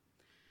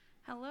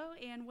Hello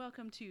and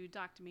welcome to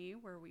Doc to Me,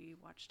 where we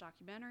watch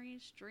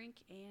documentaries, drink,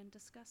 and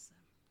discuss them.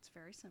 It's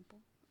very simple.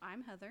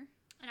 I'm Heather.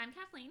 And I'm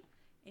Kathleen.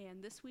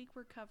 And this week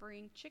we're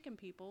covering Chicken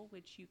People,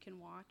 which you can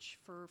watch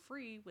for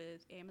free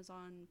with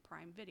Amazon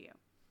Prime Video.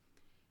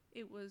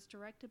 It was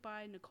directed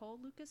by Nicole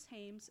Lucas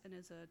Hames and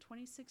is a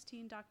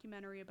 2016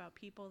 documentary about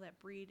people that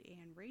breed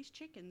and raise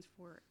chickens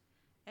for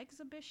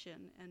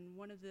exhibition, and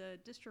one of the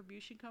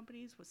distribution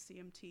companies was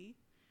CMT.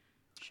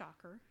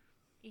 Shocker.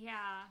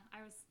 Yeah,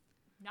 I was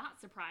not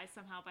surprised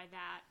somehow by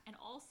that. And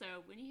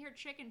also, when you hear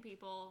Chicken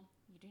People,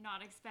 you do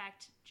not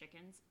expect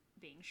chickens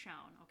being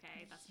shown,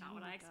 okay? That's not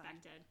what I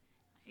expected.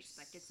 I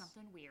expected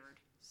something weird.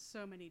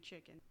 So many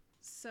chickens.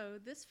 So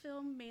this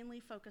film mainly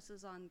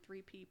focuses on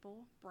three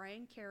people.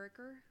 Brian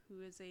Carricker,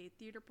 who is a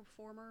theater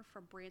performer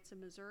from Branson,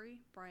 Missouri.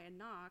 Brian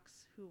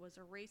Knox, who was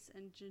a race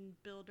engine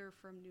builder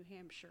from New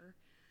Hampshire.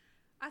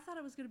 I thought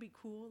it was going to be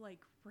cool, like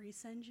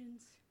race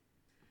engines.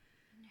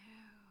 No,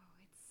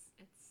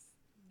 it's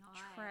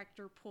not.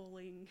 Tractor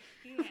pulling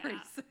Yeah.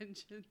 race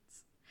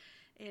engines.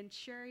 And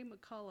Sherry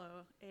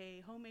McCullough,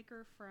 a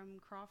homemaker from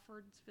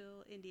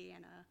Crawfordsville,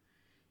 Indiana.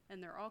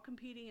 And they're all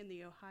competing in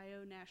the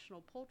Ohio National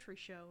Poultry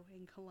Show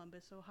in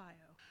Columbus,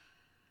 Ohio.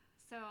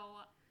 So,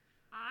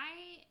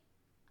 I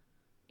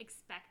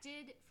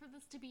expected for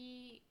this to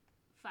be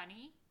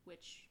funny,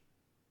 which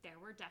there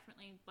were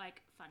definitely,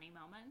 like, funny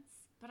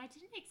moments. But I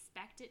didn't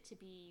expect it to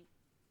be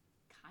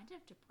kind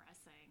of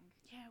depressing.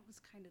 Yeah, it was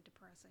kind of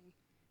depressing.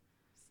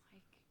 It's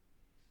like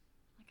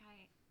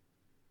I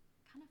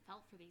kind of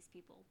felt for these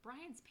people.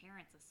 Brian's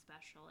parents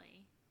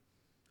especially.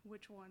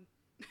 Which one?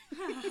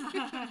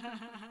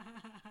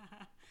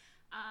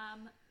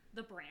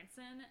 The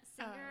Branson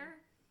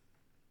singer.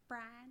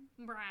 Brian.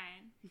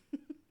 Brian.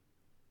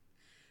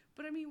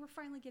 But I mean, we're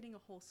finally getting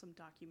a wholesome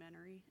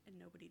documentary and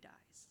nobody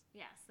dies.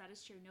 Yes, that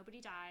is true. Nobody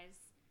dies.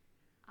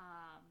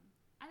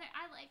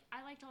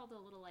 I liked all the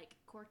little like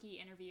quirky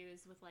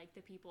interviews with like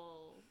the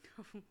people,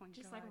 Oh my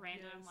just God, like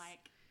random yes.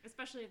 like,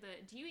 especially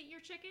the do you eat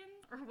your chicken,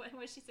 or what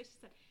she said? She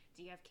said,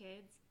 do you have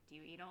kids? Do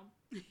you eat them?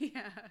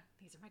 Yeah.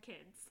 These are my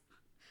kids.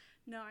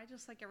 No, I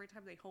just like every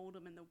time they hold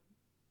them and the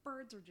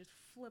birds are just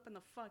flipping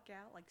the fuck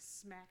out, like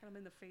smacking them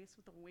in the face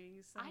with the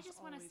wings. That I was just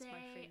want to always my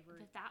say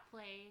favorite. that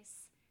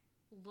place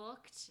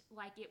looked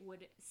like it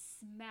would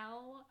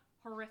smell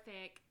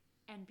horrific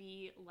and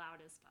be loud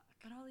as fuck.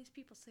 But all these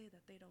people say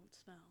that they don't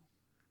smell.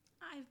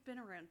 I've been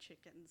around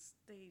chickens.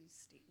 They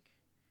stink.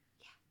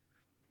 Yeah.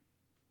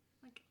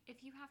 Like, if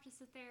you have to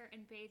sit there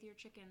and bathe your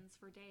chickens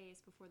for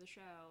days before the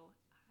show,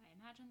 I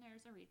imagine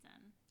there's a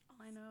reason. All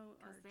I know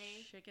are 'Cause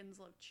they- chickens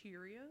love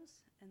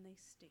Cheerios and they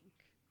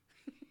stink.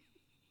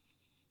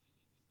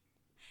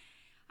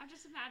 I'm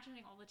just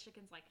imagining all the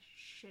chickens, like,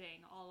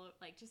 shitting all of,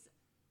 like, just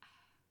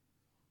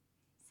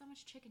so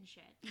much chicken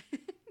shit.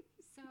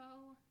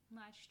 So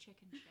much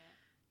chicken shit.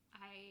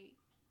 I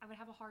would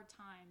have a hard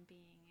time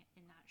being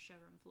in that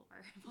showroom floor.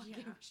 Like, Yeah.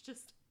 it was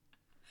just,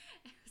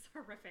 it was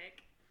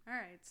horrific. All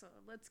right, so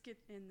let's get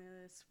in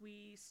this.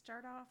 We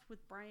start off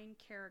with Brian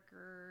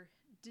Carricker.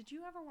 Did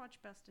you ever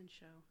watch Best in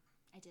Show?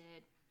 I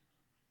did.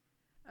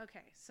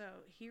 Okay, so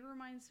he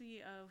reminds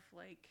me of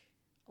like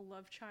a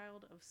love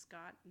child of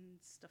Scott and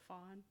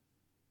Stefan,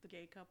 the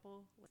gay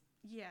couple.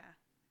 Yeah,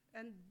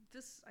 and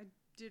this, I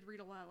did read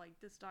a lot, like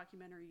this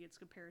documentary gets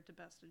compared to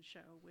Best in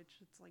Show, which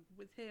it's like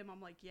with him, I'm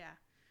like, yeah.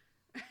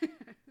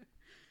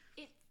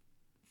 It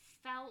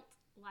felt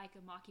like a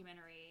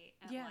mockumentary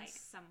at Yes. like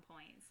some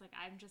points. Like,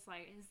 I'm just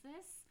like, is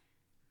this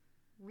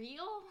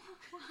real?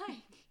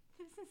 Like,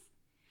 this is.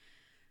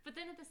 But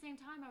then at the same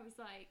time, I was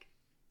like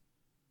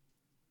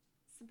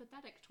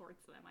sympathetic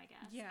towards them, I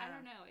guess. Yeah. I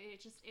don't know.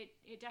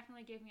 It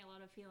definitely gave me a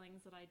lot of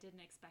feelings that I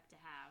didn't expect to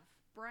have.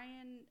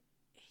 Brian,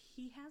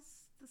 he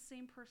has the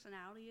same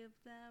personality of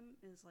them,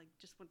 is like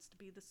just wants to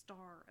be the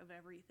star of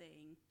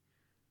everything,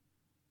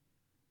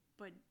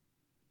 but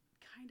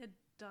kind of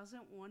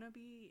doesn't want to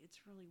be. It's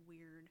really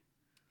weird.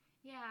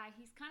 Yeah,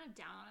 he's kind of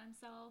down on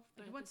himself,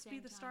 but He at wants the to be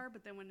same the time, star,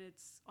 but then when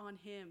it's on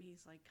him,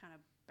 he's like kind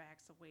of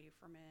backs away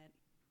from it.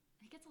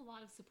 he gets a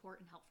lot of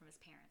support and help from his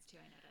parents too.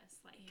 I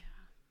noticed. Like,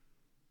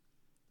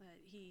 But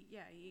he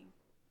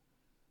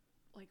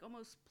like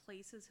almost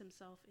places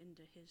himself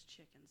into his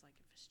chickens. Like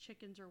if his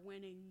chickens are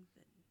winning,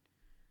 then.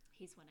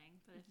 he's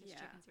winning, but if his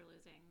Yeah. chickens are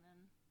losing,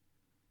 then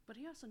But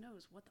he also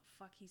knows what the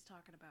fuck he's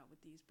talking about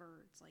with these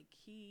birds.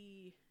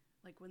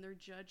 Like when they're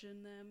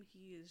judging them,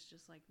 he is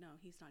just like, no,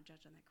 he's not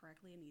judging that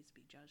correctly. It needs to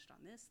be judged on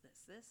this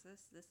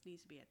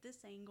needs to be at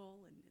this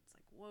angle. And it's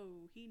like,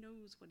 whoa, he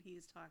knows what he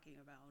is talking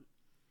about.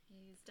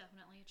 he's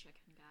definitely a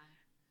chicken guy.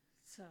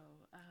 So,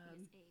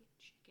 He is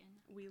a chicken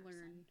we person.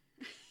 learn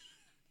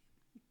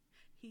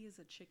he is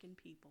a chicken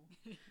people.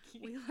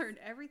 We learned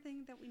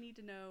everything that we need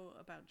to know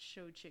about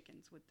show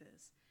chickens with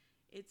this.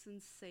 It's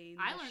insane.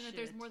 I the learned that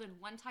there's shit. more than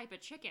one type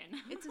of chicken.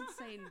 It's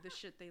insane the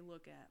shit they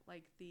look at.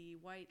 Like the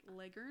white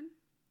leghorn,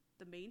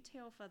 the main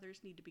tail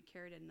feathers need to be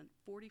carried at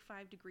a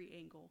 45-degree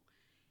angle.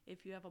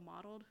 If you have a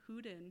mottled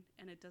hoodin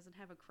and it doesn't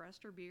have a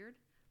crest or beard,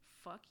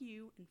 fuck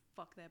you and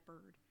fuck that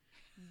bird.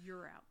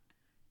 You're out.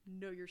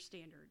 Know your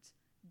standards.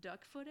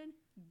 Duck footed?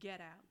 Get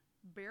out.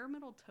 Bare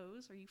metal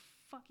toes? Are you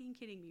fucking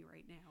kidding me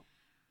right now?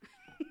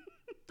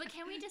 But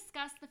can we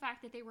discuss the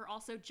fact that they were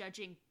also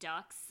judging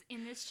ducks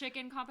in this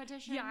chicken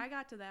competition? Yeah, I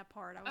got to that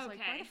part. I was like,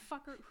 why the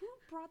fuck who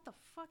brought the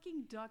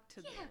fucking duck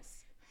to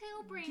this?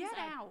 Who brings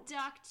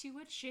duck to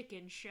a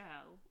chicken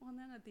show? Well, and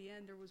then at the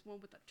end, there was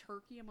one with a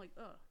turkey. I'm like,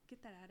 ugh,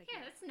 get that out of here.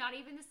 Yeah, that's not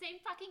even the same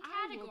fucking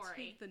category. I will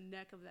take the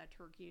neck of that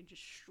turkey and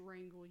just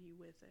strangle you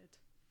with it.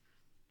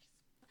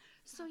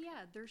 So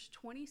yeah, there's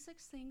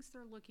 26 things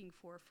they're looking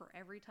for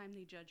every time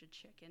they judge a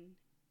chicken.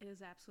 It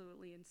is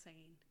absolutely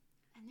insane.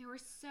 And there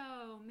were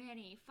so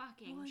many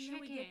fucking chickens.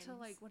 Then we get to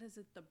like, what is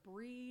it, the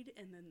breed,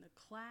 and then the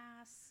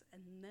class,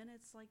 and then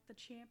it's like the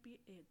champion.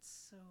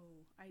 It's so,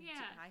 I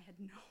had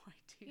no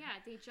idea.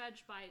 Yeah, they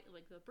judge by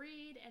like the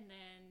breed, and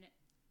then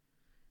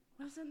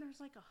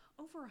there's like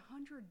over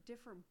 100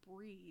 different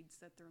breeds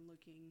that they're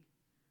looking.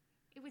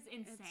 It was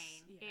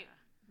insane. It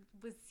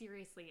was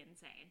seriously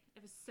insane.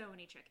 It was so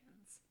many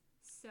chickens.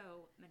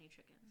 So many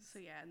chickens. So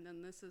yeah, and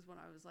then this is when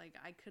I was like,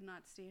 I could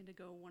not stand to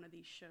go one of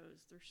these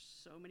shows. There's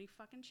so many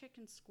fucking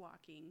chickens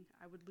squawking.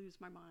 I would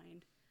lose my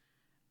mind.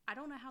 I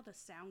don't know how the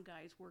sound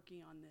guys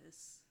working on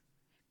this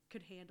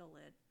could handle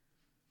it.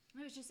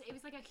 It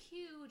was like a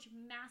huge,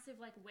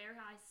 massive, like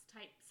warehouse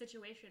type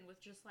situation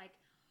with just like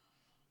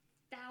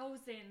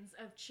thousands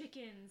of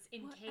chickens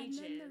in cages.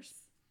 And then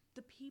there's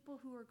the people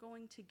who are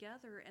going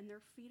together and their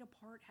feet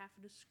apart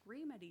having to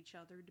scream at each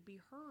other to be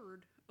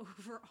heard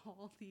over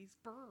all these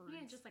birds.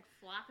 Yeah, just like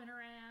flopping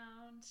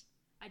around.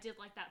 I did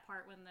like that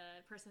part when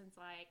the person's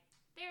like,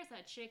 there's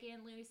a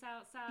chicken loose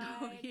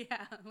outside. Oh,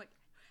 yeah. Like,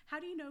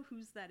 how do you know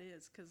whose that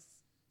is? Because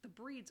the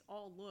breeds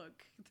all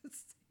look the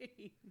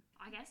same.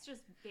 I guess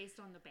just based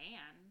on the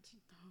band.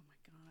 Oh, my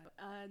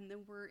God. And then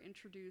we're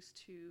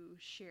introduced to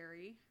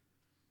Sherry.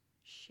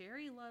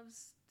 Sherry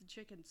loves the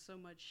chickens so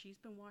much, she's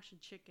been washing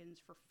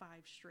chickens for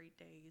 5 straight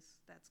days.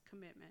 That's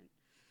commitment.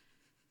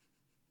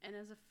 And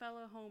as a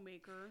fellow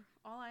homemaker,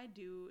 all I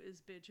do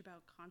is bitch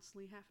about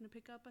constantly having to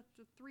pick up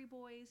the 3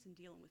 boys and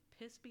dealing with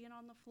piss being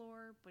on the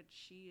floor, but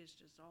she is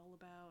just all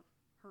about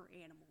her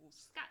animals.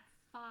 She's got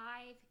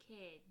 5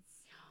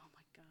 kids. Oh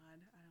my God,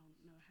 I don't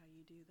know how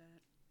you do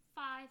that.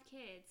 5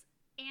 kids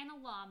and a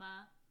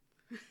llama.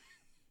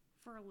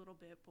 For a little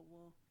bit, but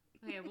we'll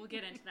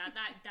get into that.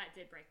 That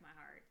did break my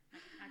heart.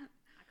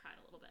 I cried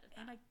a little bit at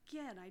that. And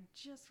again, I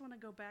just want to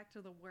go back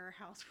to the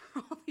warehouse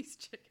where all these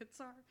chickens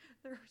are.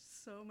 There are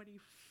so many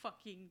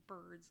fucking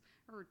birds.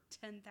 There are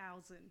 10,000.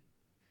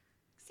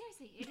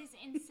 Seriously, it is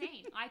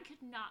insane. I could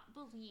not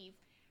believe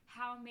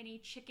how many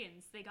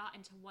chickens they got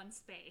into one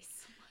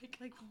space.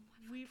 Like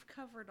we've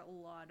covered a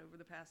lot over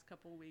the past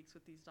couple of weeks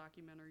with these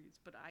documentaries,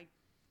 but I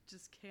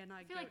just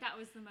cannot. I feel like that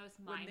was the most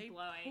mind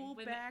blowing. Pull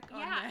back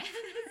on that.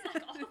 It's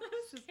like all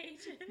those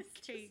cages,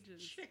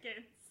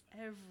 chickens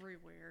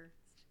everywhere.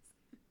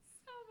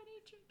 So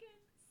many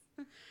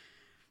chickens.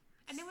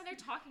 And then when they're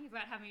talking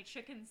about how many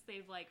chickens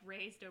they've like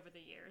raised over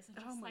the years, and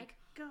just like,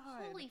 God,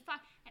 holy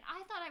fuck! And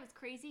I thought I was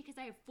crazy because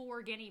I have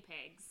 4 guinea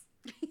pigs.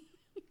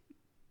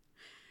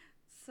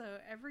 So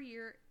every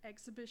year,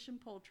 exhibition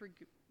poultry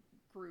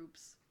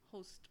groups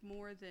host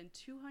more than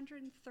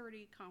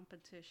 230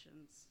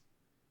 competitions.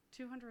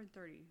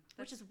 230.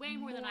 Which is way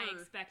more than I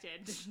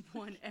expected.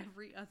 One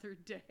every other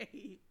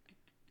day.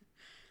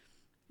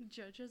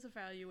 Judges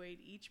evaluate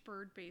each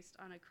bird based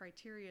on a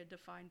criteria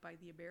defined by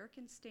the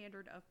American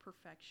Standard of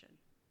Perfection.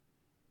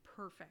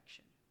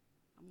 Perfection.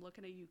 I'm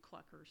looking at you,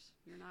 cluckers.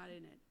 You're not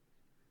in it.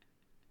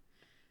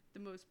 The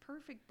most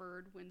perfect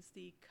bird wins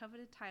the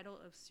coveted title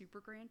of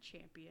Super Grand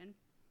Champion.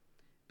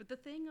 But the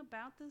thing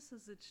about this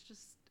is it's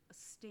just a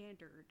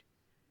standard.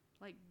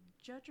 Like,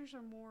 judges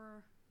are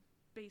more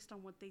based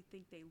on what they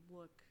think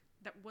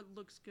what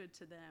looks good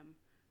to them.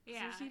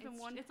 Yeah,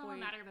 it's all a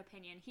matter of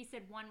opinion. He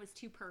said one was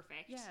too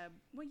perfect. Yeah,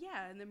 well,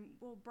 yeah, and then,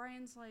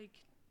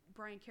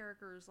 Brian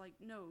Carriker's like,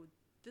 no,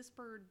 this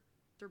bird,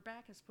 their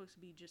back is supposed to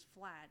be just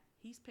flat.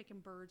 He's picking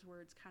birds where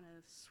it's kind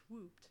of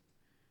swooped.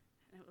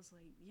 And it was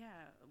like,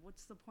 yeah,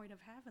 what's the point of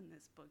having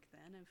this book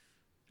then if...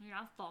 You're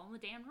not following the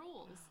damn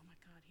rules. Oh my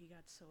God, he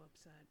got so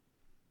upset.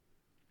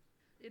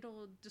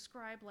 It'll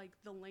describe like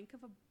the length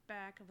of a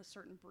back of a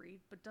certain breed,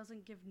 but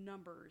doesn't give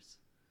numbers.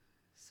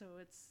 So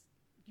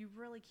you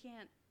really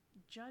can't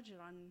judge it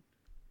on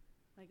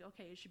like,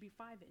 okay, it should be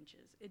 5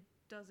 inches. It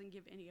doesn't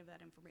give any of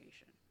that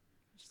information.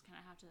 You just kind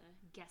of have to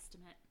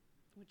guesstimate.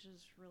 Which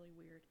is really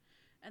weird.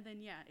 And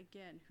then, yeah,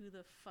 again, who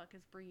the fuck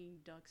is bringing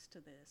ducks to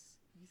this?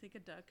 You think a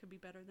duck could be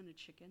better than a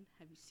chicken?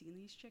 Have you seen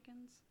these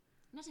chickens?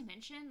 Not to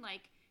mention,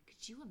 like,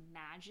 could you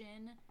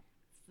imagine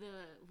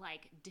the,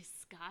 like,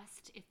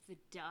 disgust if the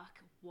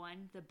duck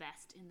won the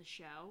best in the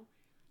show?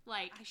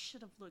 Like, I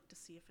should have looked to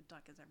see if a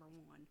duck has ever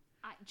won.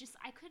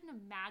 I couldn't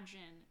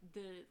imagine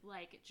the,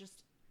 like,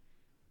 just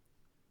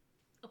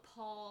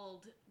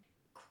appalled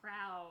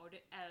crowd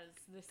as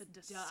this duck.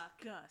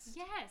 Disgust.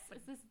 Yes,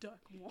 as this duck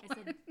won. As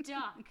a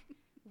duck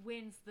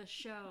wins the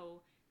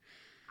show.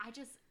 I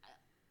just,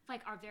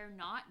 like, are there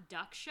not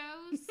duck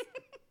shows?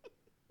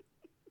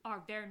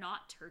 Are there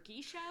not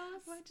turkey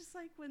shows? Well, I just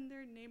like when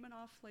they're naming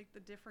off like the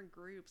different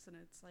groups, and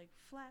it's like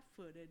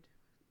flat-footed,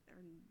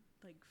 and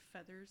like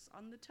feathers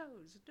on the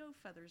toes, no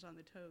feathers on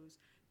the toes,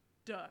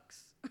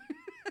 ducks.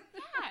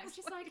 Yeah, it's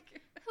just like,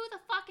 who the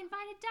fuck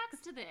invited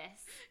ducks to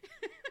this?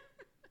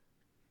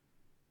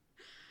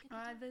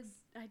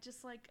 I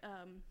just like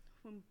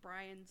when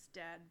Brian's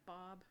dad,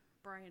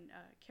 Brian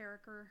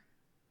Carricker,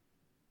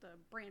 the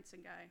Branson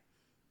guy,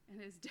 and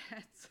his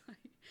dad's like,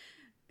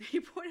 he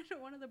pointed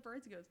at one of the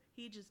birds and goes,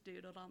 he just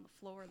doodled on the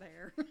floor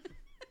there.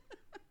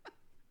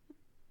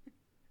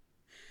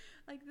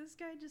 Like, this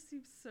guy just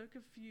seems so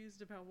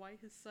confused about why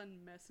his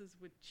son messes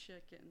with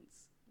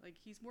chickens. Like,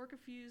 he's more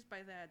confused by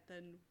that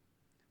than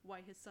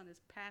why his son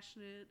is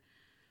passionate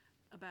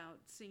about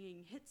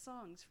singing hit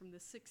songs from the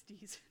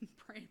 60s in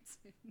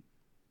Branson.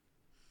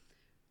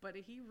 But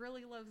he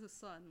really loves his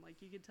son.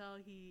 Like, you can tell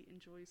he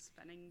enjoys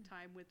spending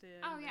time with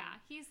him. Oh, yeah.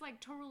 He's,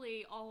 like,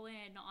 totally all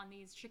in on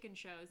these chicken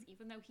shows,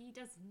 even though he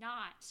does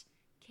not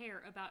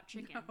care about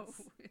chickens. No,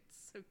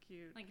 it's so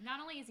cute. Like, not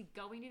only is he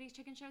going to these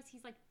chicken shows,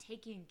 he's, like,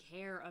 taking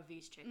care of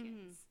these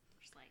chickens.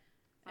 Just like,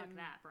 fuck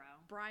that, bro.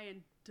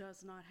 Brian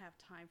does not have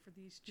time for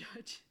these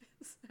judges.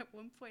 At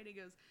one point he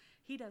goes,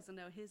 he doesn't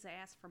know his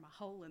ass from a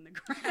hole in the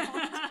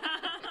ground.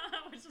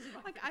 Which is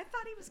like, I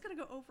thought he was going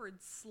to go over and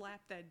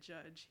slap that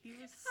judge. He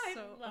was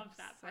so I love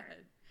that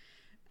part.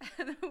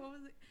 And then what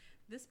was it?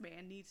 This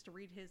man needs to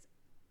read his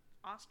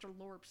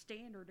Australorp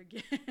standard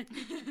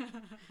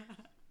again.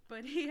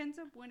 But he ends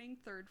up winning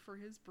third for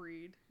his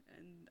breed.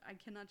 And I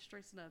cannot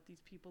stress enough,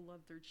 these people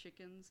love their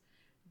chickens.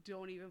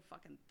 Don't even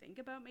fucking think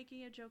about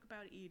making a joke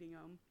about eating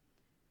them.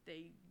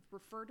 They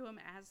refer to them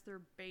as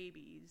their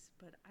babies,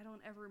 but I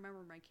don't ever remember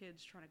my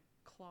kids trying to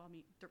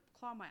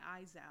claw my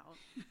eyes out.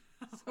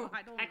 So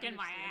I don't Back in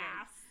my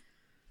understand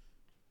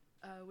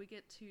ass. We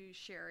get to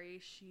Sherry.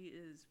 She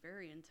is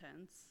very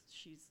intense.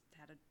 She's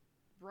had a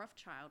rough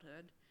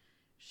childhood.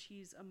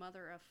 She's a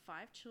mother of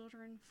 5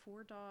 children,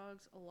 4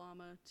 dogs, a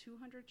llama,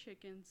 200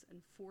 chickens,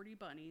 and 40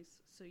 bunnies.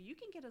 So you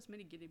can get as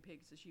many guinea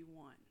pigs as you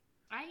want.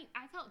 I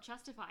felt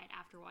justified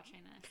after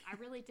watching this. I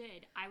really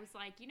did. I was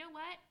like, you know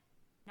what?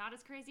 Not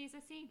as crazy as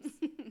it seems.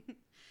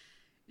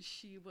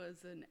 She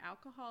was an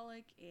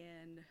alcoholic,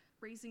 and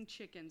raising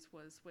chickens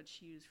was what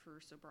she used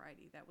for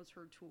sobriety. That was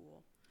her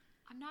tool.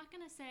 I'm not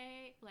going to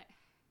say, like,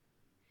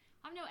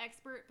 I'm no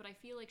expert, but I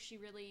feel like she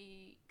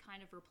really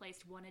kind of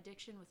replaced one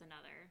addiction with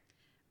another.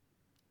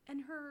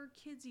 And her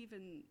kids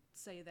even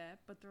say that,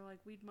 but they're like,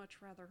 we'd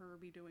much rather her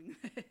be doing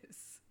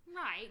this.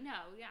 Right.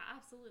 No. Yeah,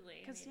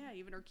 absolutely. Because,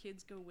 even her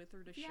kids go with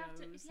her to shows.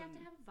 If you have to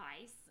have a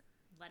vice,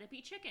 let it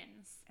be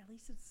chickens. At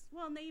least it's...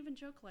 Well, and they even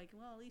joke like,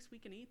 well, at least we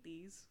can eat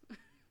these. I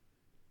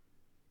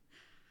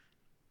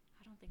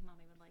don't think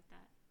Mommy would like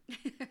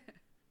that.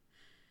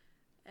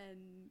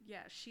 And,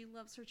 yeah, she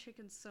loves her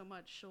chickens so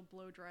much, she'll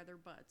blow dry their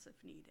butts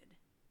if needed.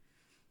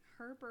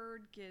 Her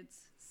bird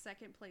gets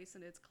second place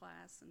in its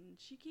class, and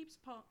she keeps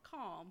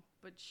calm,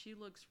 but she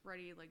looks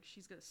ready like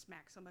she's going to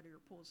smack somebody or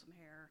pull some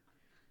hair.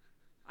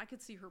 I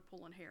could see her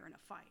pulling hair in a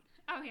fight.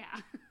 Oh,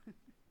 yeah.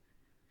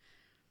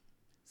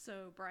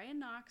 So Brian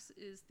Knox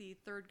is the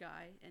third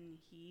guy, and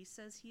he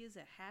says he is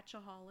a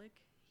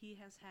hatchaholic. He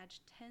has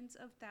hatched tens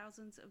of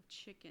thousands of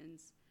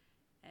chickens,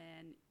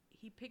 and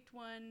he picked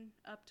one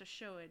up to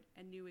show it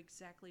and knew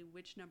exactly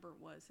which number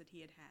it was that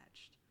he had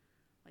hatched.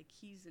 Like,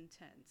 he's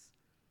intense.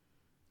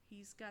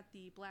 He's got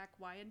the black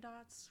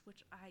Wyandottes,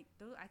 which I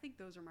think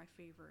those are my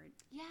favorite.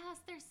 Yes,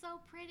 they're so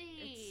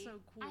pretty. It's so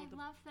cool. I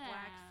love them.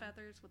 Black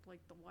feathers with like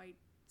the white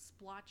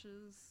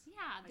splotches.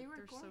 Yeah, like, they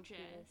were gorgeous. So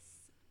cool.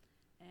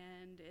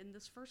 And in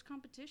this first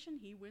competition,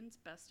 he wins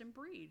best in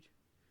breed.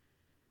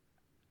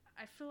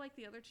 I feel like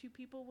the other 2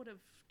 people would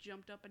have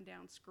jumped up and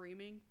down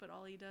screaming, but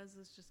all he does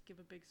is just give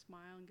a big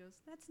smile and goes,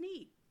 "That's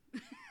neat,"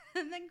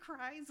 and then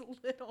cries a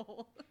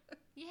little.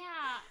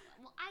 Yeah,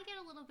 well, I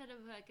get a little bit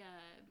of like a...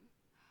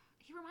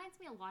 He reminds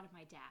me a lot of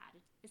my dad.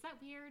 Is that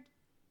weird?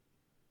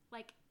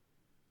 Like,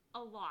 a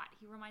lot.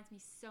 He reminds me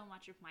so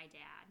much of my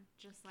dad.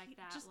 Just like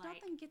that. Just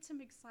like, nothing gets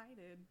him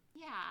excited.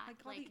 Yeah.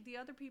 Like, all the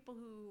other people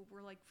who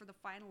were like for the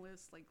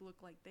finalists, like, look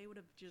like they would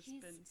have just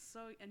been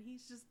so... And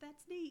he's just,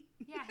 "That's neat."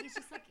 Yeah, he's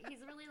just like,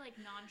 he's really like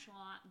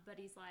nonchalant,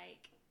 but he's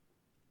like,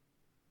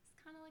 he's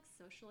kind of like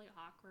socially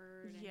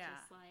awkward and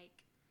just like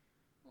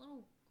a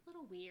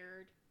little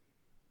weird.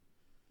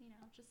 You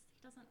know, just, he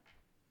doesn't,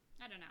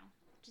 I don't know.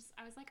 Just,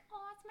 I was like,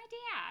 oh, it's my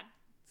dad.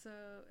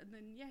 So, and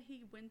then,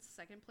 he wins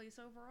second place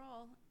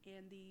overall,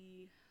 and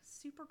the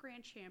Super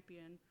Grand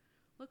Champion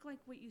looked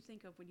like what you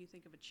think of when you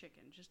think of a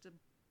chicken. Just a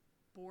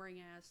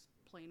boring-ass,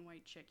 plain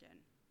white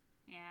chicken.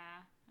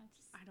 Yeah.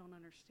 I don't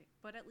understand.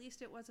 But at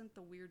least it wasn't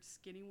the weird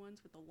skinny ones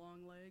with the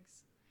long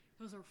legs.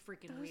 Those are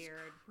freaking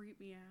weird. Those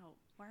creep me out.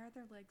 Why are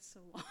their legs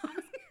so long?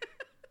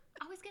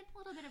 I was getting a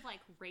little bit of,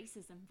 like,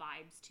 racism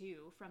vibes,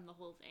 too, from the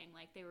whole thing.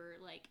 Like, they were,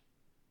 like,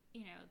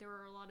 you know, there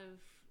were a lot of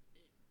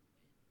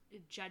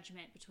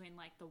judgment between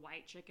like the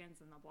white chickens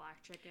and the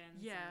black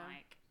chickens. Yeah. And,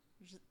 like,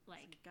 just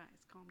like,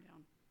 guys, calm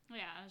down.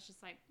 Yeah, I was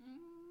just like,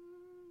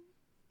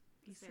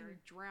 He said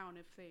drown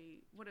if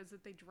they, what is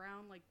it, they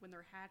drown like when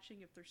they're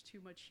hatching, if there's too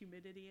much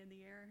humidity in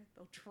the air,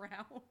 they'll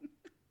drown.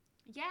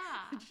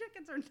 Yeah.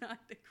 Chickens are not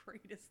the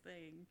greatest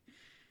thing.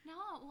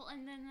 No, well,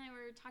 and then they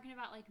were talking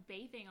about like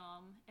bathing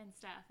them and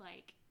stuff.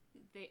 Like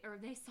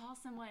they saw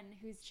someone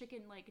whose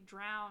chicken like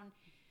drowned,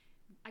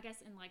 I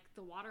guess in like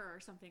the water or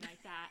something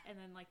like that, and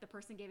then like the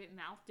person gave it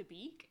mouth to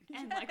beak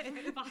and like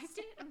revived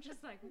it. I'm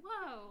just like,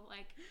 whoa,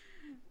 like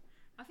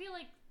I feel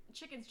like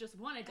chickens just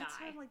want to die. That's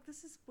why I'm like,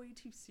 this is way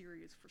too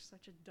serious for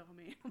such a dumb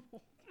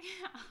animal.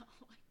 Yeah.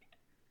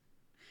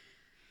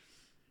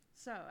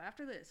 So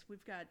after this,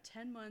 we've got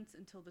 10 months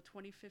until the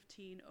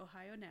 2015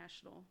 Ohio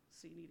National,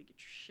 so you need to get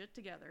your shit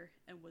together.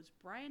 And was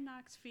Brian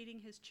Knox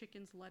feeding his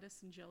chickens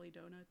lettuce and jelly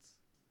donuts?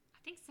 I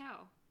think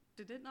so.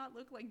 Did it not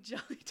look like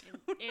jelly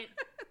donuts? It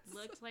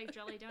looked like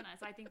jelly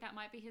donuts. I think that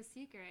might be his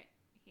secret.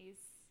 He's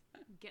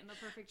getting the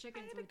perfect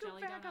chickens with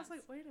jelly donuts. I was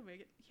like, wait a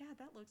minute. Yeah,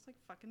 that looks like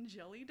fucking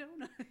jelly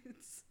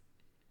donuts.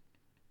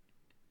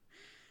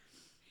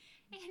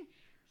 And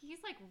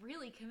he's like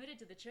really committed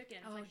to the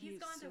chickens. Oh, like he's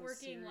gone so to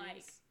working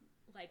serious.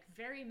 like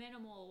very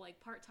minimal like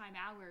part-time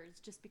hours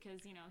just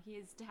because, you know, he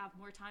has to have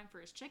more time for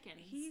his chickens.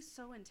 He's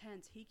so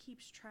intense. He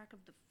keeps track of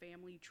the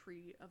family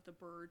tree of the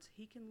birds.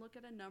 He can look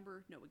at a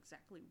number, know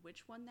exactly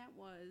which one that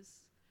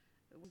was.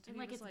 And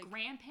like his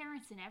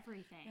grandparents and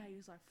everything. Yeah, he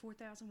was like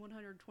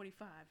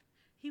 4,125.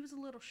 He was a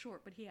little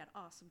short, but he had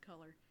awesome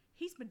color.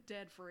 He's been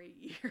dead for 8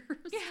 years.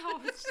 Yeah, I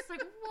was just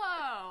like,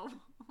 whoa.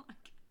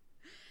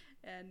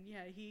 And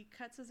yeah, he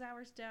cuts his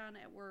hours down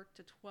at work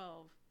to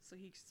 12 so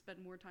he can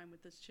spend more time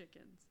with his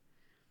chickens.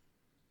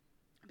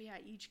 But yeah,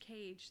 each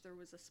cage there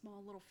was a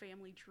small little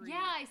family tree.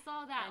 Yeah, I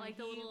saw that. And like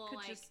the little could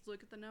like just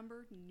look at the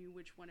number, knew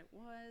which one it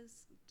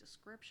was,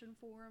 description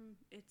for him.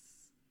 it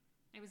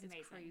was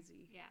amazing.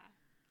 Crazy. Yeah.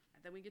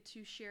 And then we get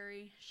to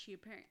Sherry.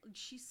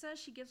 She says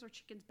she gives her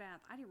chickens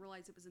bath. I didn't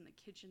realize it was in the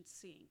kitchen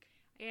sink.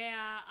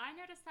 Yeah, I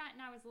noticed that,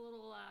 and I was a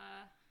little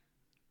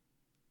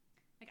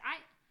like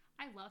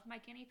I love my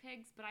guinea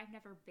pigs, but I've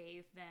never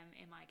bathed them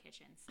in my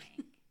kitchen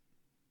sink.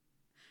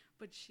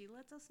 But she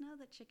lets us know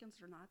that chickens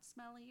are not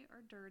smelly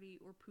or dirty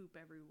or poop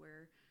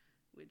everywhere.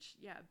 Which,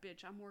 yeah,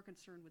 bitch, I'm more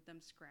concerned with them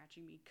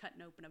scratching me, cutting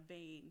open a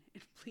vein,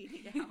 and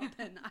bleeding out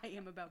than I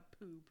am about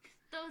poop.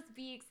 Those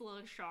beaks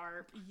look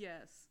sharp.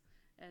 Yes.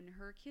 And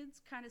her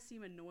kids kind of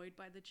seem annoyed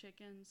by the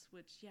chickens,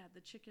 which, yeah,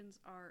 the chickens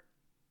are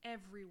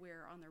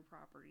everywhere on their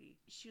property.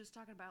 She was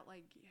talking about,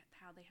 like,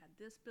 how they had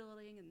this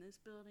building and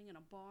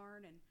a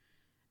barn, and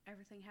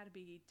everything had to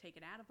be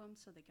taken out of them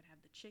so they could have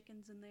the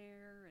chickens in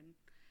there. And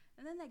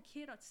then that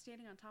kid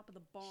standing on top of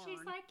the barn.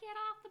 She's like, get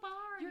off the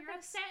barn. You're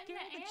upsetting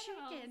the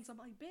chickens. I'm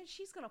like, bitch,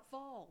 she's going to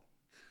fall.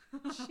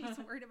 She's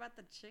worried about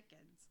the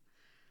chickens.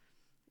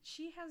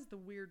 She has the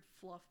weird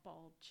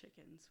fluff-balled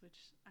chickens,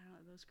 which, I don't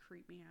know, those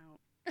creep me out.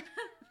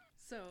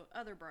 So,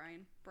 other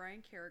Brian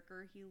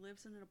Carricker, he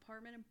lives in an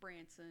apartment in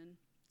Branson,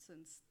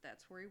 since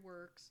that's where he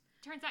works.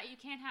 Turns out you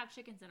can't have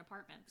chickens in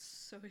apartments.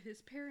 So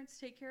his parents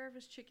take care of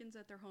his chickens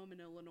at their home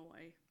in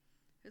Illinois.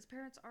 His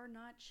parents are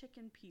not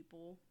chicken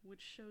people,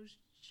 which shows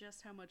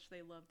just how much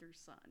they love their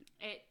son.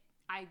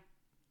 I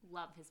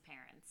love his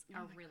parents. I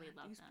really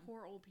love these them. These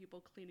poor old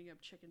people cleaning up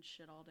chicken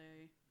shit all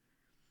day.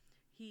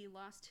 He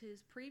lost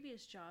his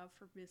previous job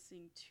for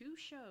missing 2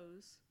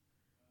 shows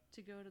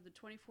to go to the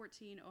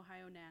 2014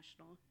 Ohio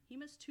National. He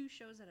missed 2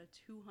 shows out of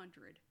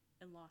 200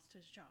 and lost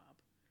his job.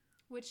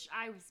 Which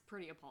I was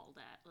pretty appalled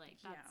at. Like,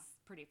 that's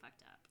pretty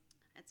fucked up.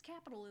 It's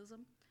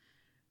capitalism,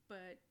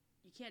 but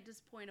you can't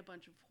disappoint a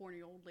bunch of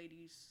horny old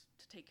ladies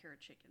to take care of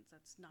chickens.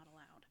 That's not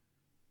allowed.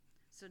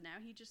 So now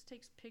he just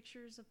takes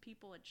pictures of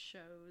people at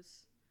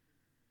shows.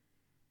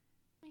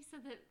 He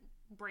said that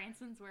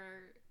Branson's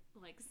where,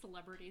 like,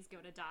 celebrities go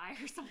to die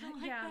or something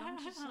like that. Yeah,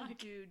 I'm just like,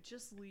 dude,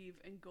 just leave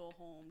and go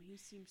home. He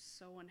seems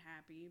so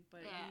unhappy,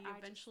 but he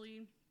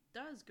eventually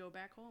does go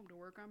back home to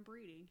work on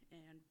breeding,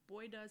 and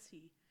boy does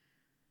he.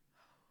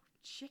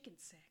 Chicken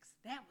sex.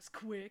 That was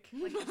quick.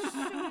 Like, as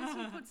soon as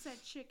he puts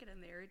that chicken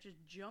in there, it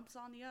just jumps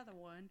on the other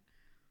one.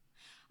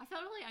 I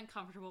felt really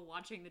uncomfortable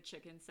watching the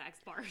chicken sex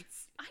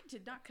parts. I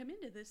did not come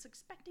into this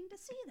expecting to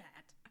see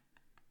that.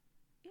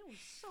 It was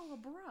so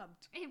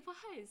abrupt. It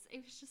was.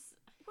 It was just...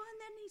 Well, and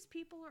then these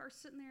people are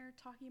sitting there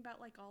talking about,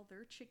 like, all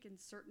their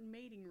chickens' certain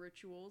mating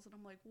rituals, and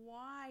I'm like,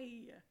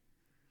 why?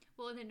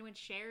 Well, and then when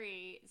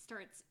Sherry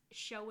starts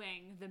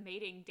showing the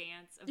mating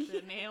dance of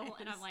the male,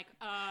 and I'm like,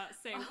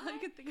 say what? All I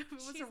could think of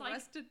was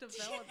Arrested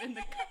Development.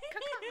 The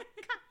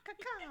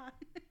ka-ka-ka-ka-ka.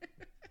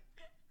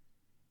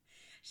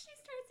 She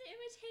starts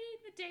imitating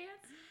the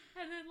dance,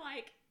 and then,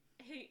 like,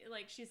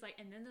 she's like,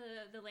 and then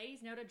the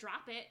ladies know to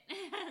drop it,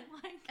 and,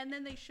 like... And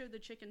then they show the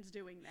chickens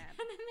doing that.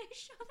 And then they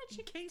show the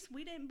chickens... In case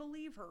we didn't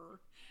believe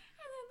her.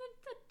 And then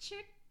the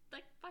chick,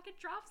 like, fucking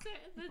drops it,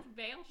 and the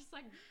male just,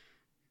 like...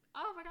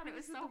 Oh my god, it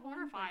was so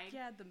horrifying.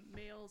 Yeah, the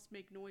males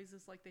make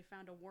noises like they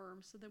found a worm,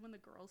 so then when the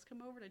girls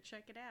come over to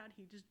check it out,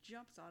 he just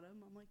jumps on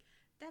them. I'm like,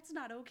 that's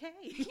not okay.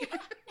 Yeah,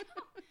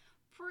 no,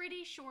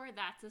 pretty sure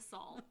that's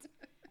assault.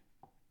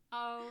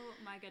 Oh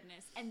my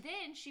goodness. And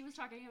then she was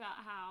talking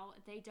about how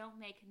they don't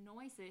make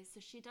noises, so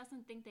she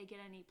doesn't think they get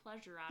any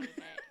pleasure out of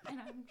it. And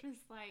I'm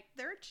just like,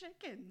 They're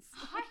chickens.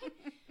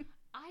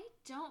 I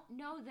don't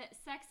know that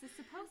sex is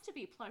supposed to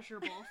be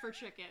pleasurable for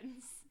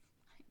chickens.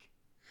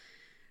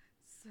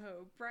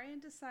 So Brian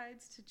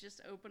decides to just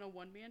open a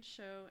one-man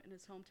show in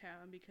his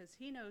hometown because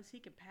he knows he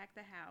can pack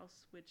the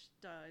house, which,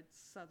 it's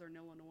Southern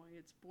Illinois.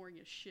 It's boring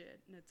as shit,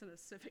 and it's in a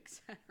civic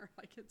center.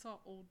 Like, it's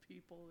all old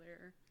people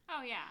there.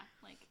 Oh, yeah.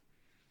 Like,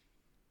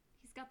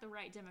 he's got the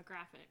right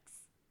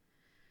demographics.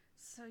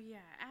 So,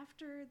 yeah,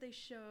 after they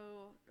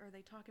show, or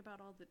they talk about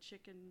all the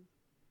chicken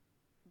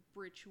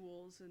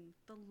rituals and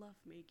the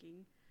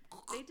lovemaking,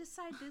 they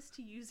decide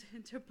to use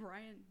into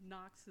Brian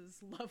Knox's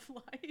love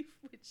life,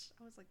 which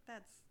I was like,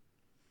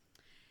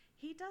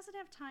 he doesn't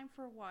have time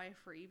for a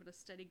wife or even a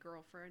steady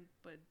girlfriend,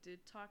 but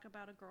did talk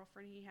about a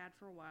girlfriend he had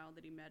for a while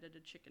that he met at a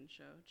chicken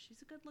show.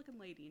 She's a good-looking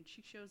lady, and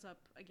she shows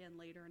up again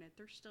later in it.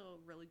 They're still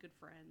really good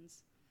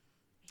friends.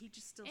 He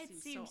just still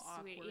seems so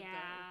awkward,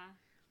 yeah. though.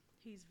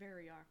 He's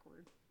very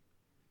awkward.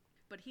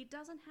 But he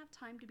doesn't have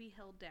time to be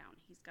held down.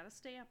 He's got to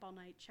stay up all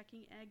night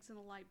checking eggs in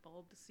a light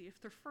bulb to see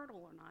if they're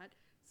fertile or not,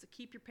 so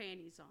keep your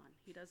panties on.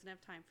 He doesn't have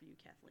time for you,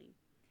 Kathleen.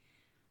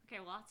 Okay,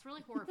 well, that's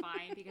really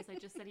horrifying because I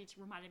just said he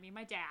reminded me of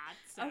my dad.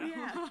 So. Oh,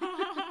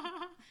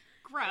 yeah.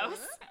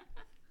 Gross.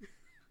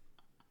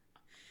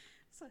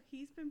 So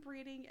he's been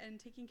breeding and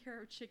taking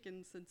care of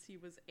chickens since he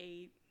was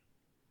 8.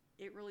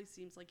 It really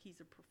seems like he's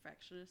a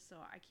perfectionist, so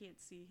I can't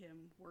see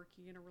him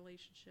working in a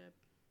relationship.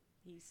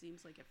 He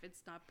seems like if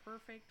it's not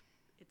perfect,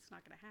 it's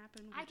not going to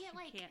happen.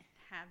 You can't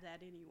have that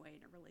anyway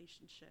in a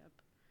relationship.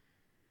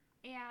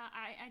 Yeah,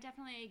 I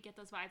definitely get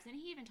those vibes. And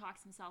he even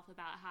talks himself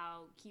about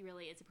how he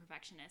really is a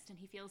perfectionist. And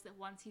he feels that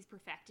once he's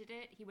perfected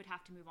it, he would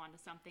have to move on to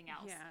something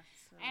else. Yeah.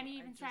 So and he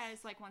even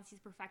says, like, once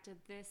he's perfected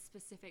this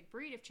specific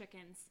breed of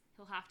chickens,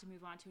 he'll have to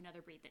move on to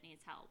another breed that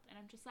needs help. And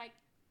I'm just like,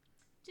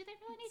 do they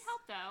really need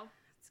help, though?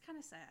 It's kind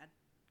of sad.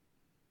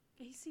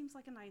 He seems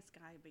like a nice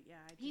guy, but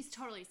yeah. He's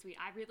totally sweet.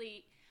 I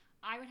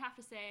would have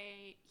to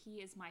say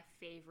he is my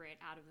favorite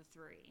out of the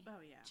 3.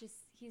 Oh, yeah.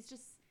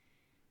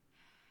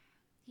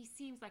 He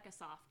seems like a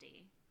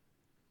softie.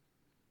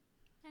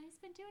 And he's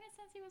been doing it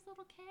since he was a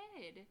little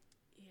kid.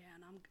 Yeah,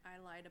 and I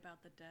lied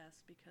about the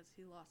deaths because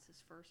he lost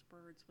his first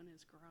birds when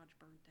his garage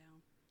burned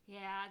down.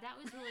 Yeah, that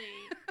was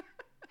really...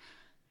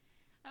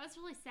 that was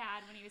really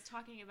sad when he was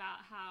talking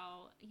about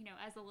how,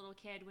 as a little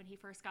kid, when he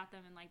first got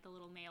them in, like, the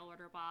little mail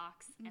order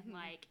box, and,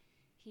 like,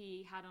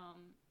 he had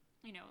them,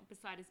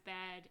 beside his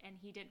bed, and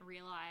he didn't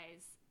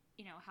realize...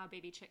 how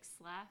baby chicks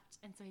slept,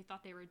 and so he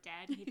thought they were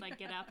dead. He'd like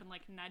get up and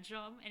like nudge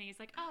them, and he's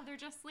like, "Oh, they're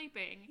just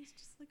sleeping." He's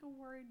just like a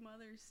worried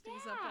mother,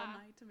 stays up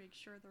all night to make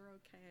sure they're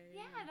okay.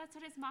 Yeah, that's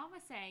what his mom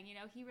was saying.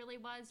 He really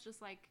was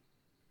just like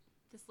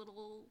this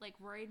little like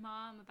worried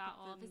mom about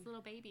all of his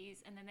little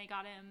babies, and then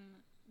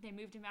they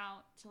moved him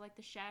out to like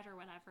the shed or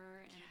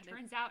whatever, and it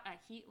turns out a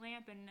heat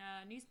lamp and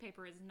a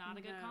newspaper is not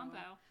a good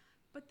combo.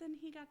 But then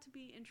he got to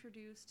be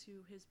introduced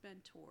to his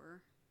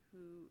mentor,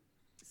 who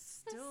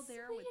still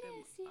there with him.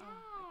 Yeah. Oh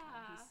my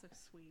God, he's so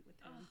sweet with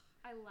him.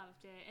 I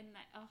loved it. And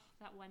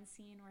that one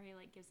scene where he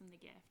like gives him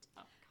the gift.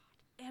 Oh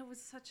God. It was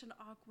such an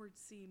awkward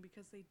scene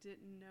because they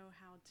didn't know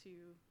how to.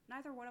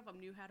 Neither one of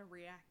them knew how to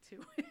react to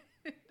it.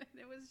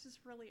 It was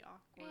just really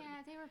awkward.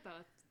 Yeah, they were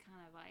both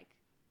kind of like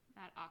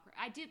that awkward.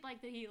 I did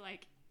like that he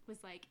like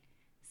was like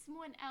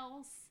someone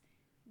else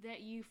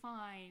that you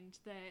find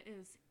that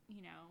is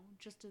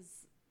just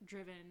as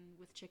driven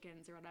with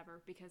chickens or whatever,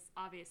 because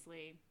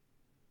obviously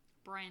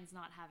Brian's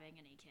not having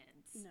any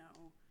kids.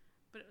 No,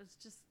 but it was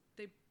just,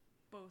 they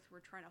both were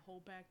trying to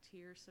hold back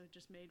tears, so it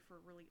just made for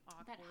a really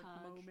awkward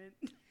moment.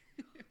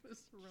 It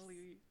was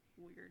really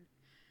weird.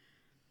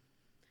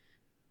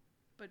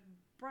 But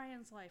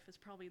Brian's life is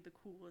probably the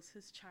coolest,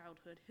 his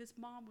childhood. His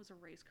mom was a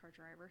race car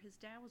driver. His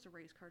dad was a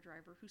race car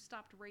driver who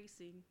stopped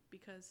racing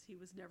because he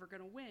was never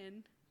going to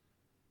win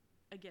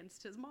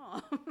against his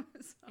mom.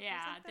 So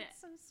yeah, I was like,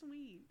 that's so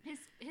sweet.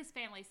 His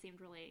family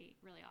seemed really,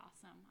 really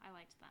awesome. I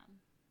liked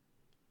them.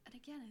 And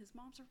again, his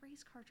mom's a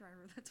race car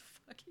driver. That's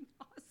fucking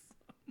awesome.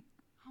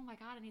 Oh my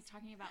God, and he's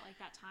talking about like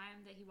that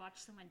time that he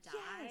watched someone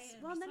die.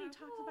 Yes. Well, and then he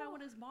talks about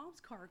when his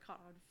mom's car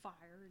caught on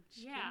fire and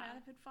she came out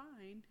of it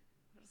fine.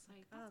 I was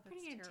like, that's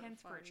pretty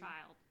intense for a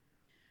child.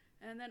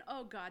 And then,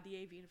 oh God, the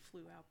avian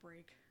flu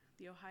outbreak.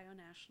 The Ohio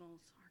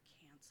Nationals are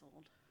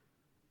canceled.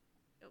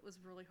 It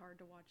was really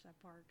hard to watch that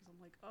part because I'm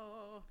like,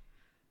 oh,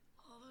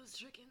 all those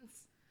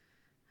chickens.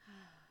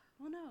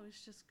 Well, no,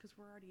 it's just because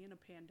we're already in a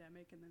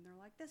pandemic, and then they're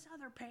like, this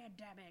other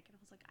pandemic. And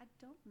I was like, I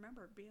don't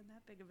remember it being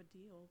that big of a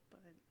deal,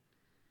 but...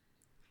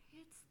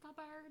 It's the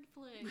bird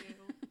flu.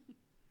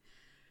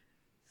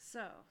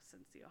 So,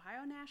 since the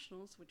Ohio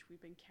Nationals, which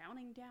we've been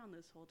counting down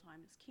this whole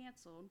time, is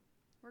canceled,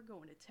 we're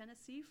going to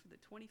Tennessee for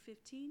the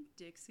 2015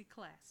 Dixie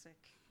Classic.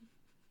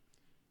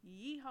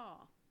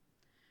 Yeehaw!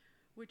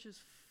 Which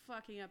is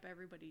fucking up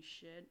everybody's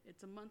shit.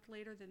 It's a month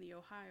later than the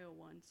Ohio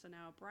one, so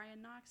now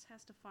Brian Knox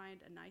has to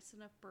find a nice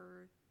enough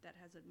bird that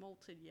hasn't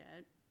molted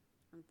yet,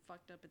 or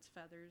fucked up its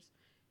feathers,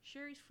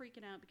 Sherry's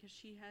freaking out because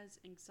she has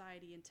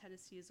anxiety, and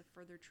Tennessee is a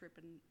further trip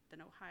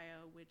than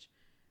Ohio, which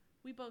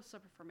we both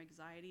suffer from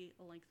anxiety.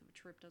 The length of a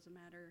trip doesn't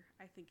matter.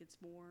 I think it's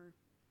more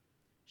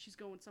she's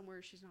going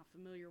somewhere she's not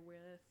familiar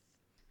with.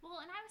 Well,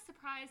 and I was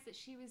surprised that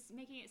she was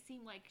making it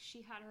seem like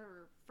she had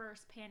her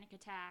first panic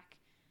attack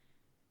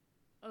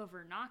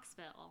over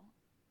Knoxville.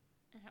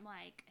 And I'm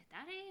like, at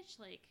that age?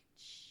 Like,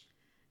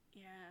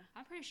 yeah.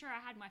 I'm pretty sure I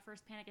had my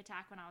first panic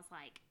attack when I was,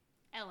 like,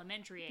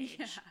 elementary age.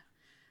 Yeah.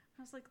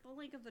 I was like, the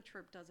length of the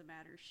trip doesn't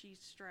matter. She's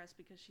stressed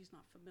because she's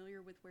not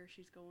familiar with where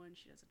she's going.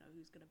 She doesn't know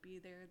who's going to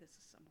be there. This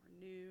is somewhere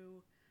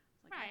new.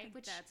 Like, right, I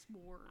think that's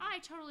more...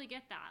 I totally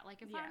get that. Like,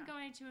 if I'm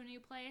going to a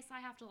new place,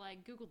 I have to,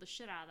 like, Google the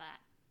shit out of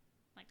that.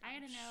 Like, I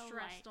gotta know,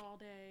 stressed like... all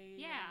day.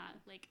 Yeah,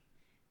 like,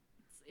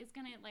 it's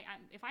gonna, like,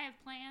 if I have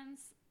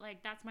plans,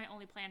 like, that's my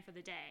only plan for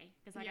the day.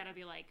 Because I gotta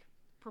be, like,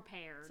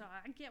 prepared. So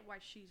I get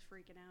why she's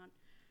freaking out.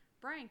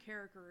 Brian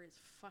Carricker is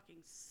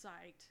fucking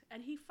psyched.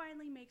 And he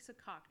finally makes a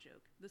cock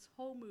joke. This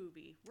whole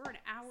movie. We're an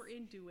hour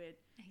into it.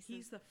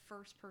 He's the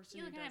first person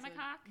you who does looking at my it.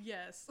 cock?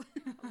 Yes.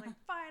 I was like,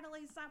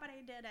 finally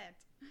somebody did it.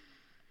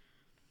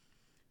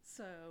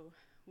 So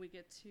we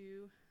get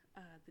to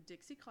the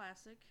Dixie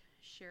Classic.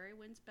 Sherry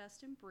wins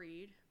Best in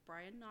Breed.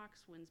 Brian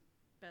Knox wins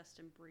Best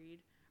in Breed.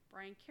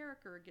 Brian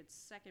Carricker gets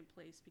second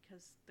place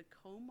because the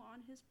comb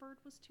on his bird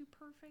was too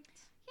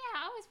perfect.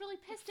 Yeah, I was really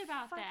pissed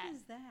about that. What the fuck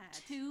is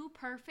that? Too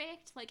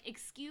perfect? Like,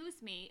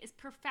 excuse me, is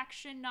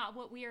perfection not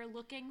what we are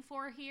looking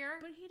for here?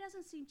 But he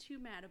doesn't seem too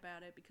mad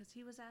about it because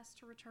he was asked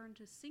to return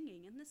to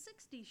singing in the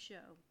 60s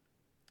show.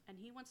 And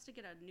he wants to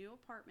get a new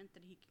apartment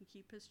that he can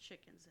keep his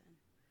chickens in.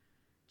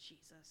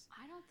 Jesus.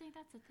 I don't think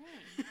that's a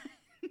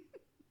thing.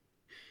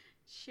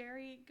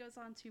 Sherry goes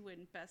on to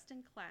win Best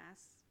in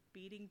Class,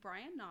 beating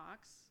Brian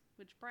Knox,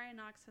 which Brian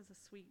Knox has a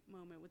sweet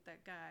moment with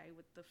that guy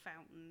with the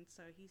fountain,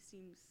 so he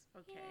seems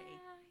okay.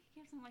 Yeah,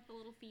 he gives him like a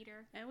little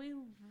feeder. And we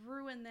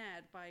ruin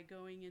that by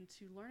going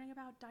into learning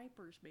about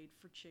diapers made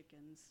for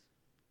chickens.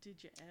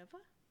 Did you ever?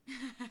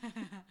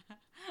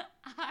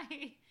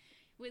 I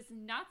was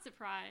not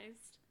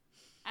surprised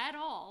at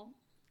all.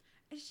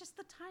 It's just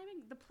the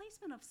timing, the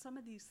placement of some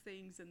of these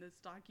things in this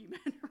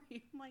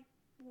documentary. I'm like,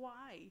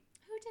 why?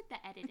 Who did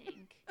the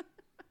editing?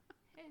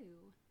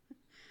 Who?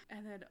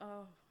 And then,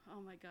 oh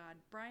my God,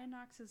 Brian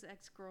Knox's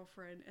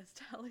ex-girlfriend is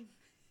telling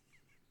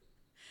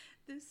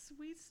this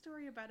sweet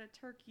story about a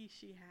turkey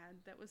she had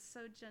that was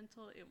so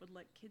gentle it would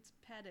let kids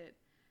pet it.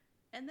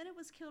 And then it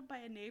was killed by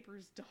a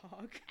neighbor's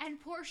dog.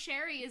 And poor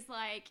Sherry is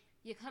like,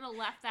 you could have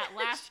left that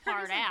last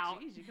part like,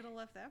 out. Jeez, you could have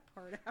left that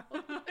part out. I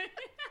was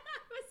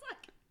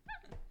like...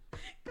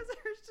 Because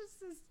there's just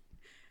this...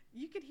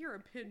 You could hear a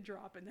pin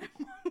drop in that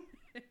moment.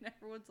 And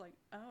everyone's like,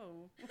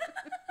 oh.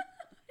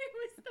 It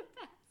was the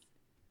best.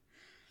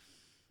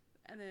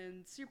 And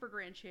then Super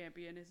Grand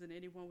Champion isn't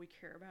anyone we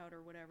care about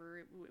or whatever.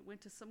 It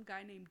went to some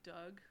guy named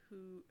Doug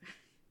who...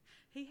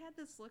 He had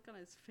this look on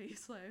his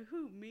face like,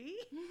 who, me?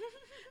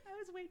 I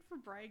was waiting for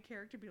Brian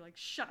Carricker to be like,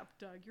 shut up,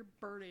 Doug. Your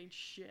bird ain't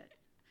shit.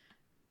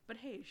 But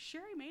hey,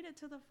 Sherry made it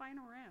to the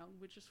final round,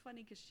 which is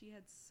funny because she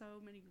had so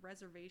many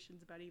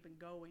reservations about even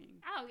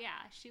going. Oh,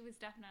 yeah. She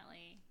was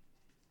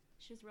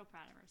real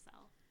proud of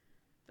herself.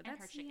 But and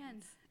that's her the chickens.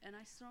 end. And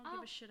I still don't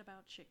give a shit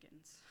about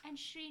chickens. And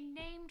she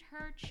named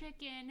her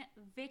chicken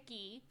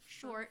Vicky,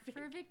 short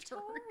for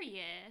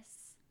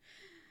Victorious.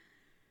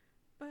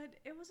 But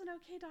it was an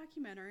okay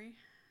documentary.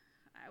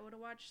 I would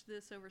have watched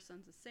this over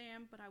Sons of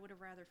Sam, but I would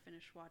have rather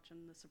finished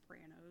watching The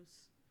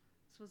Sopranos.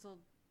 This was a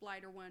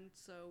lighter one,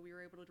 so we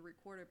were able to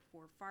record it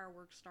before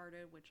fireworks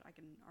started, which I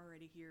can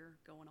already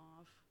hear going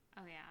off.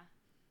 Oh, yeah.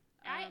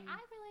 I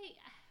really...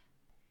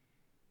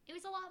 It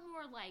was a lot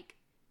more, like,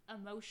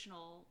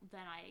 emotional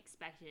than I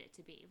expected it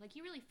to be. Like,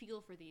 you really feel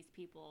for these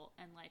people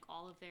and, like,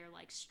 all of their,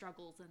 like,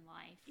 struggles in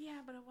life. Yeah,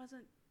 but it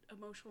wasn't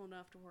emotional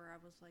enough to where I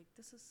was like,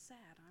 this is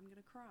sad, I'm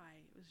gonna cry.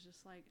 It was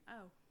just like,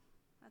 oh,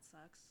 that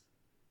sucks.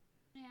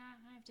 Yeah,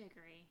 I have to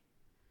agree.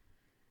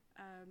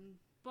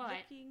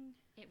 But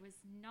it was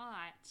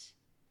not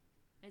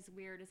as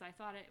weird as I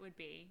thought it would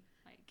be.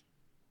 Like,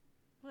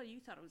 well, you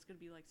thought it was gonna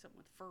be like something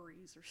with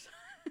furries or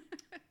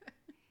something.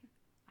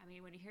 I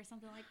mean, when you hear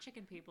something like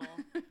chicken people,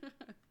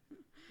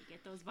 you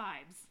get those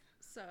vibes.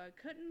 So I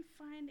couldn't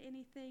find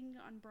anything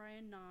on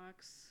Brian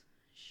Knox.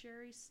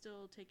 Sherry's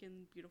still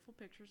taking beautiful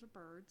pictures of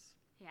birds.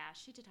 Yeah,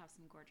 she did have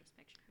some gorgeous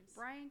pictures.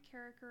 Brian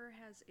Carricker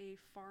has a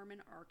farm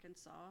in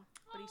Arkansas,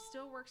 but he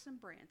still works in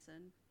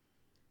Branson.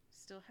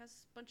 Still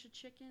has a bunch of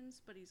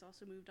chickens, but he's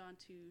also moved on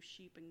to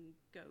sheep and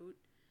goat.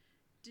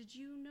 Did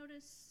you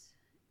notice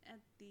at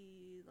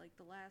the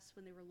last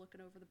when they were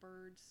looking over the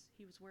birds,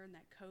 he was wearing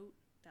that coat,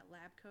 that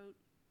lab coat?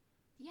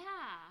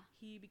 Yeah.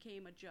 He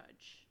became a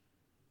judge.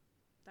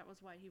 That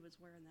was why he was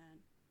wearing that.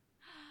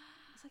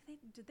 It's like,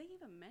 did they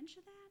even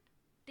mention that?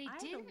 They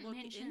didn't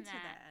mention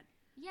that.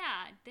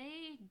 Yeah,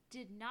 they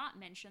did not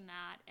mention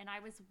that, and I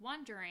was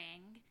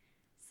wondering,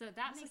 so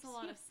that makes a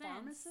lot of sense.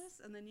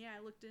 Pharmacist? And then, yeah,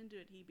 I looked into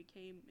it. He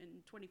became,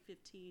 in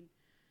 2015,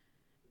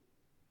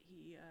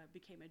 he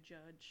became a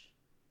judge.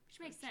 Which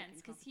makes sense,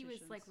 because he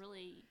was, like,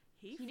 really,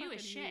 he knew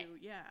his shit.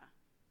 Yeah.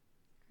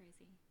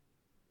 crazy.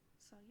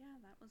 So yeah,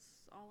 that was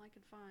all I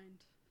could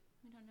find.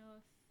 We don't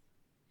know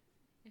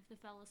if the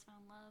fellas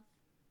found love.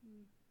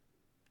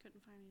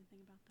 Couldn't find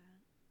anything about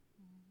that.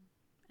 Mm.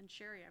 And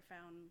Sherry, I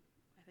found,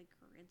 I think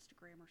her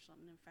Instagram or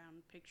something, and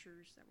found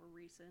pictures that were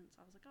recent.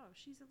 So I was like, oh,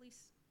 she's at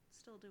least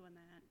still doing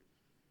that.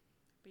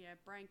 But yeah,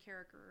 Brian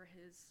Carricker,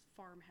 his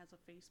farm has a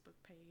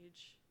Facebook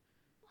page.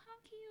 Well, how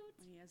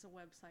cute. And he has a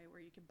website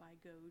where you can buy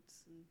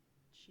goats and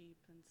sheep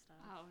and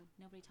stuff. Oh,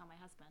 nobody tell my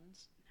husband.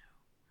 No.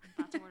 I'm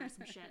about to order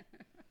some shit.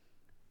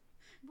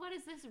 What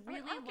is this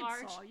really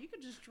large? You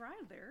could just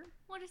drive there.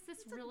 What is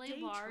this It's a really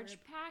day large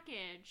trip.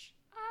 package?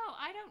 Oh,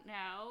 I don't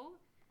know.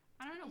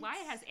 I don't know why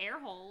it has air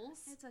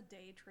holes. It's a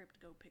day trip to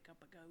go pick up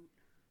a goat.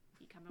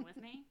 You coming with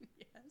me?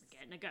 Yes.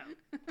 Getting a goat.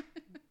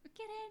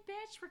 Get in,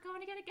 bitch. We're going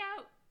to get a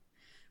goat.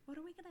 What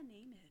are we gonna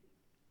name it?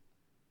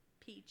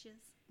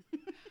 Peaches.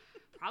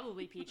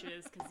 Probably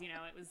Peaches, because, you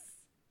know, it was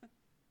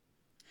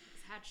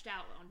hatched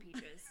out on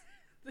Peaches.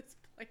 This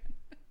plan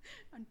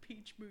on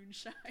peach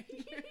moonshine.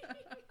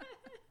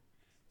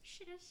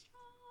 Shit is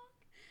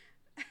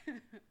strong.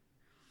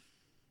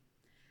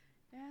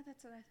 Yeah,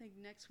 that's it. I think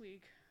next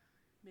week,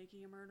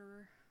 Making a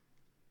Murderer.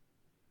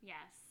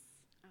 Yes.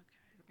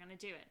 Okay. We're going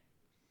to do it.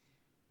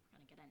 We're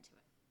going to get into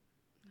it.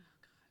 Oh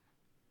God.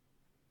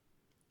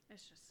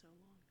 It's just so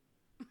long.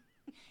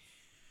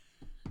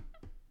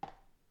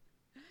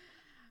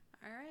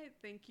 All right.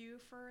 Thank you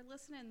for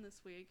listening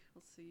this week.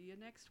 We'll see you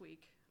next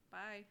week.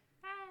 Bye.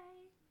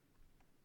 Bye.